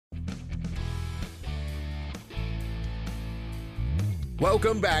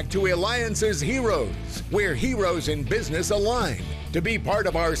Welcome back to Alliance's Heroes, where heroes in business align. To be part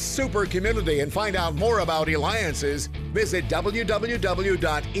of our super community and find out more about Alliances, visit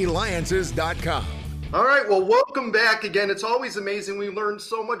www.alliances.com. All right, well, welcome back again. It's always amazing. We learn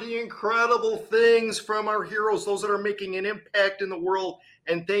so many incredible things from our heroes, those that are making an impact in the world.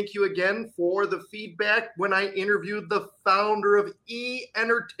 And thank you again for the feedback when I interviewed the founder of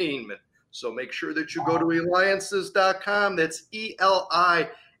E-Entertainment. So make sure that you go to alliances.com. That's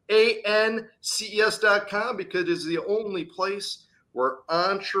ELIANCES.com, because it's the only place where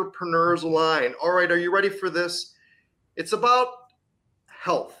entrepreneurs align. All right, are you ready for this? It's about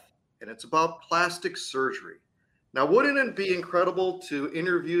health, and it's about plastic surgery. Now, wouldn't it be incredible to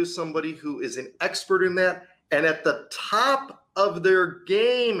interview somebody who is an expert in that and at the top of their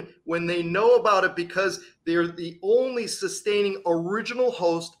game when they know about it, because they're the only sustaining original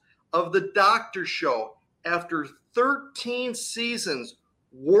host of The Doctor Show after 13 seasons,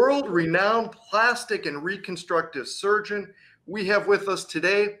 world-renowned plastic and reconstructive surgeon. We have with us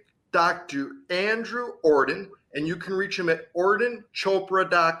today Dr. Andrew Ordon, and you can reach him at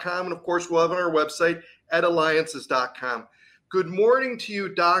ordonchopra.com. And of course, we'll have on our website at alliances.com. Good morning to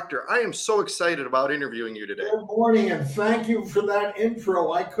you, Doctor. I am so excited about interviewing you today. Good morning, and thank you for that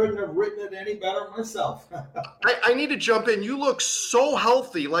intro. I couldn't have written it any better myself. I need to jump in. You look so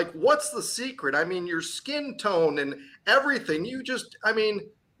healthy. Like, what's the secret? I mean, your skin tone and everything. You look...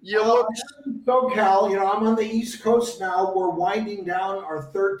 SoCal, I'm on the East Coast now. We're winding down our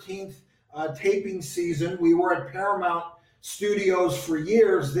 13th taping season. We were at Paramount Studios for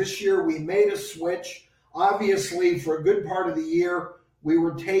years. This year, we made a switch. Obviously, for a good part of the year, we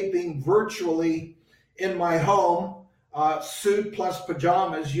were taping virtually in my home, suit plus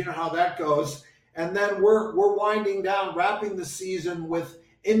pajamas. You know how that goes. And then we're winding down, wrapping the season with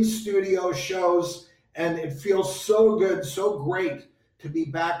in-studio shows, and it feels so good, so great to be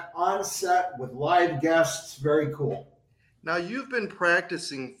back on set with live guests. Very cool. Now, you've been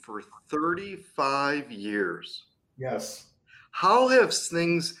practicing for 35 years. Yes. How have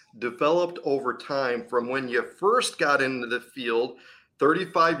things developed over time from when you first got into the field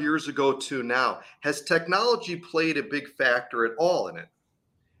 35 years ago to now? Has technology played a big factor at all in it?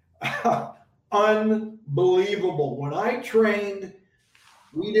 Unbelievable. When I trained,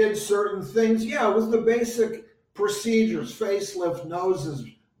 we did certain things. Yeah, it was the basic procedures, facelift, noses,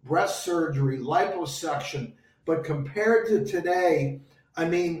 breast surgery, liposuction. But compared to today, I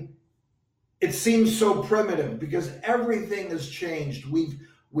mean, it seems so primitive because everything has changed.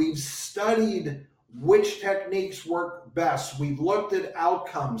 We've studied which techniques work best. We've looked at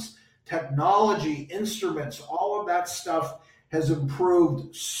outcomes, technology, instruments, all of that stuff has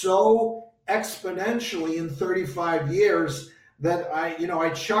improved so exponentially in 35 years that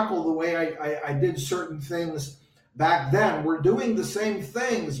I chuckle the way I did certain things back then. We're doing the same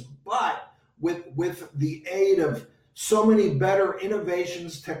things, but with the aid of so many better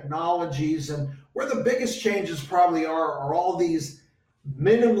innovations, technologies, and where the biggest changes probably are all these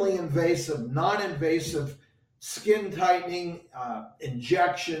minimally invasive, non-invasive skin tightening,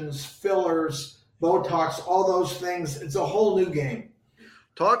 injections, fillers, Botox, all those things. It's a whole new game.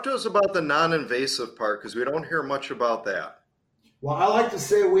 Talk to us about the non-invasive part, because we don't hear much about that. Well, I like to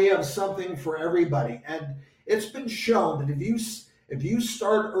say we have something for everybody, and it's been shown that if you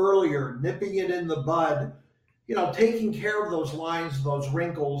start earlier, nipping it in the bud, taking care of those lines, those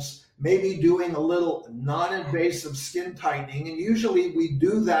wrinkles, maybe doing a little non-invasive skin tightening. And usually we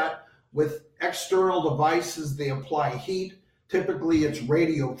do that with external devices. They apply heat. Typically it's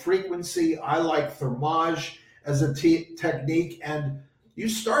radio frequency. I like Thermage as a technique. And you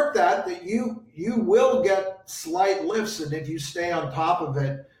start that you will get slight lifts. And if you stay on top of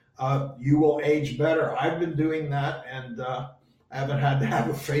it, you will age better. I've been doing that, and I haven't had to have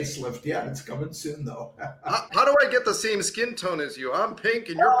a facelift yet. It's coming soon, though. How do I get the same skin tone as you? I'm pink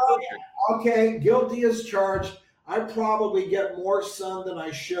and you're purple. Okay, guilty as charged. I probably get more sun than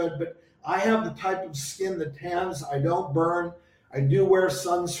I should, but I have the type of skin that tans. I don't burn. I do wear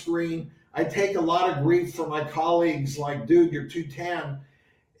sunscreen. I take a lot of grief from my colleagues like, dude, you're too tan.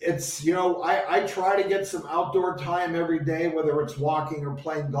 It's, I try to get some outdoor time every day, whether it's walking or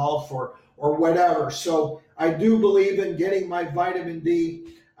playing golf or whatever. So I do believe in getting my vitamin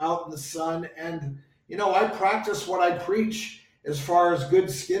D out in the sun. And, I practice what I preach as far as good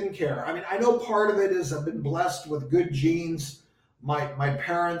skincare. I mean, I know part of it is I've been blessed with good genes. My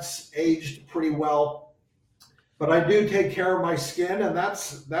parents aged pretty well, but I do take care of my skin, and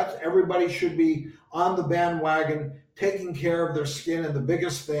that's everybody should be on the bandwagon, taking care of their skin. And the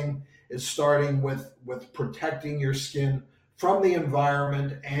biggest thing is starting with protecting your skin from the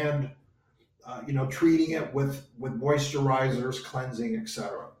environment and treating it with moisturizers, cleansing,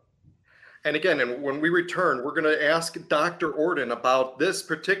 etc. And again, and when we return, we're going to ask Dr. Orton about this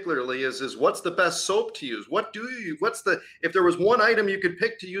particularly is what's the best soap to use? If there was one item you could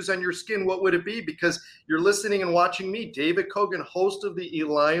pick to use on your skin, what would it be? Because you're listening and watching me, David Kogan, host of the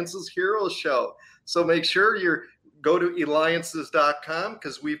Eliances Heroes Show. So make sure you go to Eliances.com,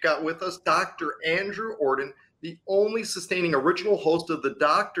 because we've got with us Dr. Andrew Orton, the only sustaining original host of the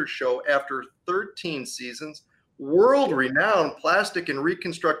Doctor Show after 13 seasons. World-renowned plastic and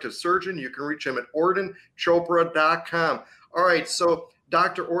reconstructive surgeon. You can reach him at OrtonChopra.com. All right, so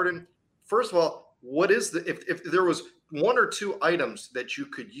Dr. Orton, first of all, if there was one or two items that you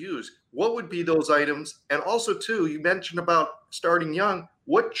could use, what would be those items? And also, too, you mentioned about starting young.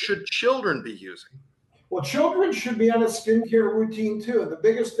 What should children be using? Well, children should be on a skincare routine, too. And the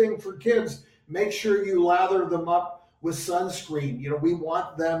biggest thing for kids, make sure you lather them up with sunscreen. We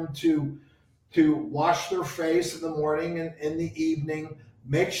want them to wash their face in the morning and in the evening,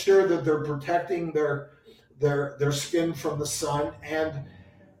 make sure that they're protecting their skin from the sun, and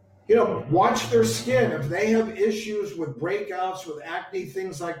watch their skin. If they have issues with breakouts, with acne,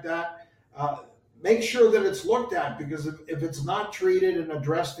 things like that, make sure that it's looked at, because if it's not treated and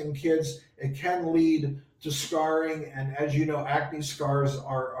addressed in kids, it can lead to scarring. And as you know, acne scars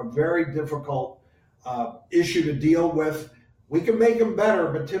are a very difficult issue to deal with. We can make them better,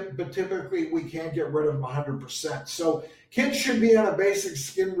 but typically we can't get rid of them 100%. So kids should be on a basic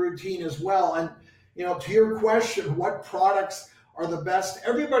skin routine as well. And, to your question, what products are the best?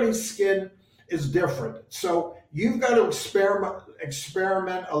 Everybody's skin is different. So you've got to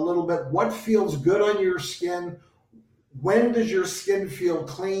experiment a little bit. What feels good on your skin? When does your skin feel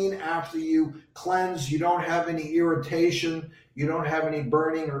clean after you cleanse? You don't have any irritation. You don't have any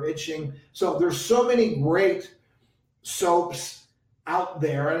burning or itching. So there's so many great soaps out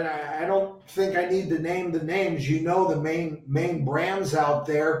there, and I don't think I need to name the names. The main brands out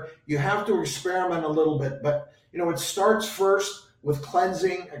there. You have to experiment a little bit, but it starts first with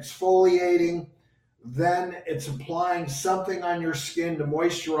cleansing, exfoliating, then it's applying something on your skin to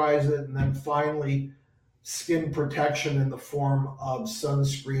moisturize it, and then finally skin protection in the form of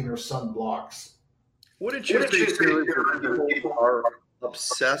sunscreen or sunblocks. What did you say people are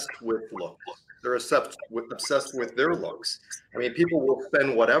obsessed with looks? They're obsessed with their looks. I mean, people will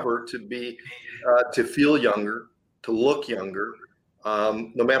spend whatever to feel younger, to look younger,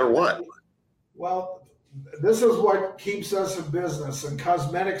 no matter what. Well, this is what keeps us in business, and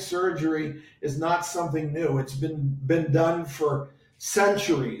cosmetic surgery is not something new. It's been done for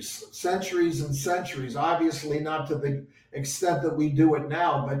centuries and centuries. Obviously, not to the extent that we do it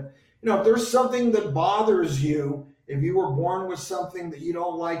now, but if there's something that bothers you, if you were born with something that you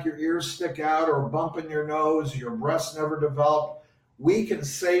don't like, your ears stick out or a bump in your nose, your breasts never develop, we can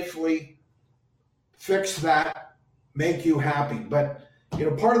safely fix that, make you happy. But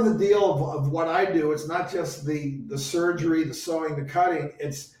part of the deal of what I do, it's not just the surgery, the sewing, the cutting,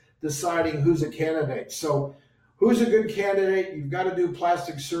 it's deciding who's a candidate. So who's a good candidate? You've got to do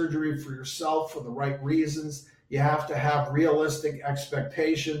plastic surgery for yourself for the right reasons. You have to have realistic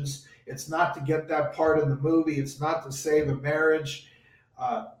expectations. It's not to get that part in the movie. It's not to save a marriage.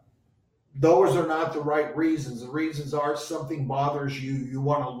 Those are not the right reasons. The reasons are something bothers you. You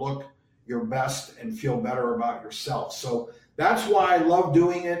want to look your best and feel better about yourself. So that's why I love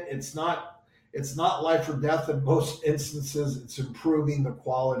doing it. It's not life or death in most instances. It's improving the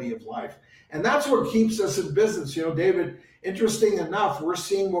quality of life. And that's what keeps us in business. David, interesting enough, we're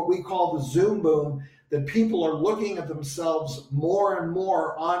seeing what we call the Zoom boom, that people are looking at themselves more and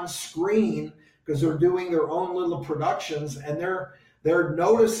more on screen because they're doing their own little productions, and they're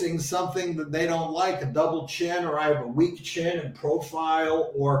noticing something that they don't like, a double chin, or I have a weak chin and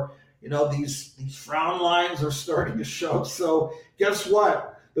profile, or these frown lines are starting to show. So guess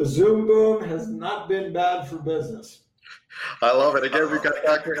what? The Zoom boom has not been bad for business. I love it. Again, we've got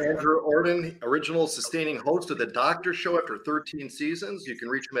Dr. Andrew Orton, original sustaining host of the Doctor Show after 13 seasons. You can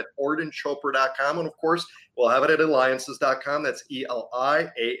reach him at OrtonChopra.com. And of course, we'll have it at Eliances.com. That's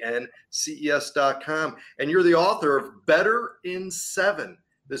ELIANCES.com. And you're the author of Better in 7.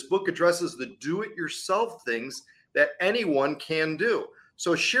 This book addresses the do-it-yourself things that anyone can do.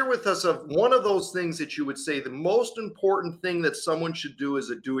 So share with us of one of those things that you would say the most important thing that someone should do is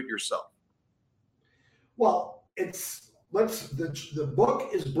a do-it-yourself. Well, the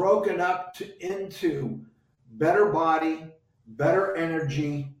book is broken up into better body, better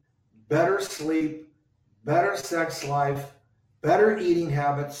energy, better sleep, better sex life, better eating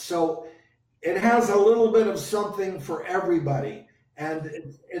habits. So it has a little bit of something for everybody. And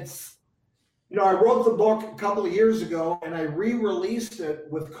it's I wrote the book a couple of years ago and I re-released it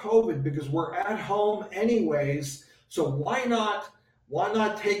with COVID because we're at home anyways. So why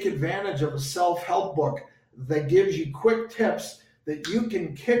not take advantage of a self-help book that gives you quick tips that you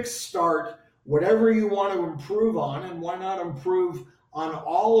can kickstart whatever you want to improve on, and why not improve on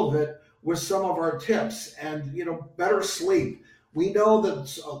all of it with some of our tips. And, better sleep. We know that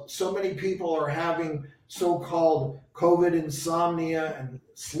so many people are having so-called COVID insomnia and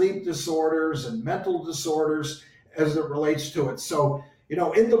sleep disorders and mental disorders as it relates to it. So,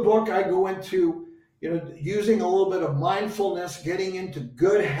 in the book, I go into, using a little bit of mindfulness, getting into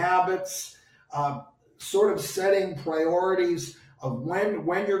good habits, sort of setting priorities of when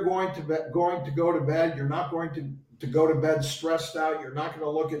you're going to go to bed. You're not going to go to bed stressed out. You're not going to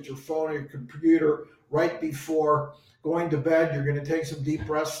look at your phone or your computer right before going to bed. You're going to take some deep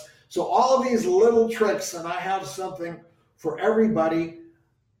breaths. So all of these little tricks, and I have something for everybody.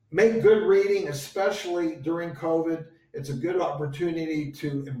 Make good reading, especially during COVID. It's a good opportunity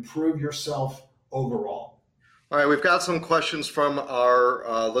to improve yourself overall. All right, we've got some questions from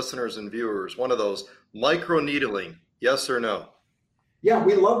our listeners and viewers. One of those, microneedling, yes or no? Yeah,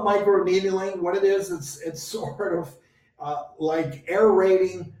 we love microneedling. What it is, it's sort of like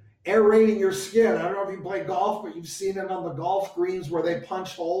aerating your skin. I don't know if you play golf, but you've seen it on the golf greens where they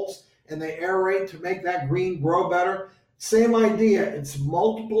punch holes and they aerate to make that green grow better. Same idea. It's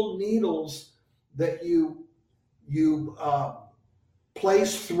multiple needles that you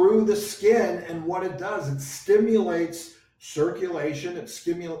place through the skin, and what it does, it stimulates circulation. It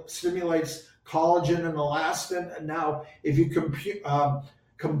stimulates collagen and elastin. And now, if you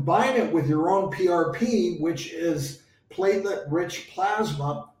combine it with your own PRP, which is platelet-rich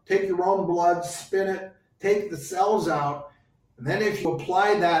plasma, take your own blood, spin it, take the cells out, and then if you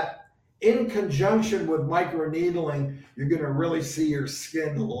apply that in conjunction with microneedling, you're going to really see your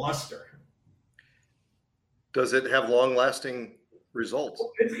skin luster. Does it have long-lasting results?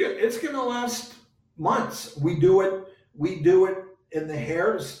 It's going to last months. We do it in the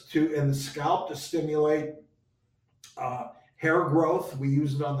hair in the scalp to stimulate hair growth. We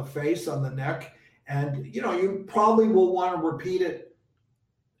use it on the face, on the neck, and you probably will want to repeat it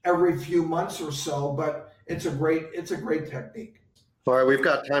every few months or so, but it's a great technique. All right, we've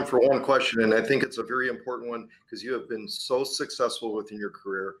got time for one question, and I think it's a very important one because you have been so successful within your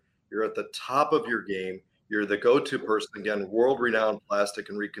career. You're at the top of your game. You're the go-to person, again, world-renowned plastic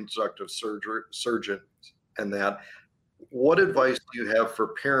and reconstructive surgeon, and that. What advice do you have for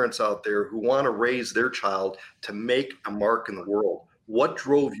parents out there who want to raise their child to make a mark in the world? What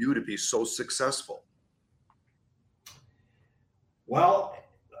drove you to be so successful? Well,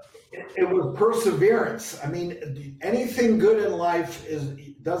 it was perseverance. I mean, anything good in life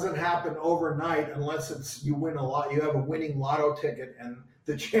doesn't happen overnight unless you win a lot. You have a winning lotto ticket, and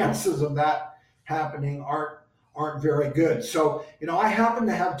the chances of that happening aren't very good. So, I happen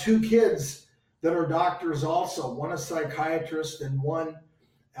to have two kids that are doctors also, one a psychiatrist and one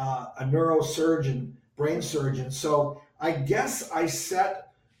a neurosurgeon, brain surgeon. So I guess I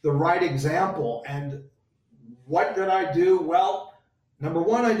set the right example. And what did I do? Well, number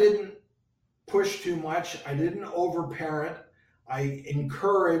one, I didn't push too much. I didn't overparent. I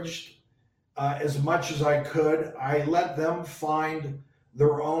encouraged as much as I could. I let them find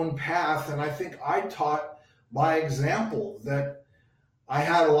their own path. And I think I taught by example that I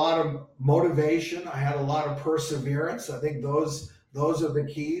had a lot of motivation. I had a lot of perseverance. I think those are the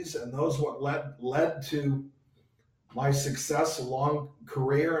keys, and those what led to my success, a long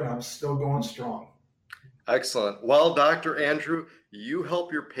career, and I'm still going strong. Excellent. Well, Dr. Andrew, you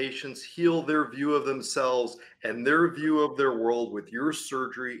help your patients heal their view of themselves and their view of their world with your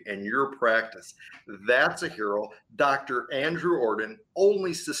surgery and your practice. That's a hero. Dr. Andrew Orden,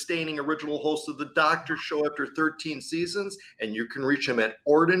 only sustaining original host of The Doctor Show after 13 seasons, and you can reach him at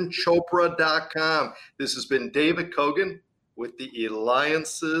ordenchopra.com. This has been David Kogan with the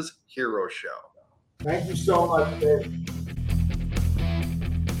Alliances Hero Show. Thank you so much, Dave.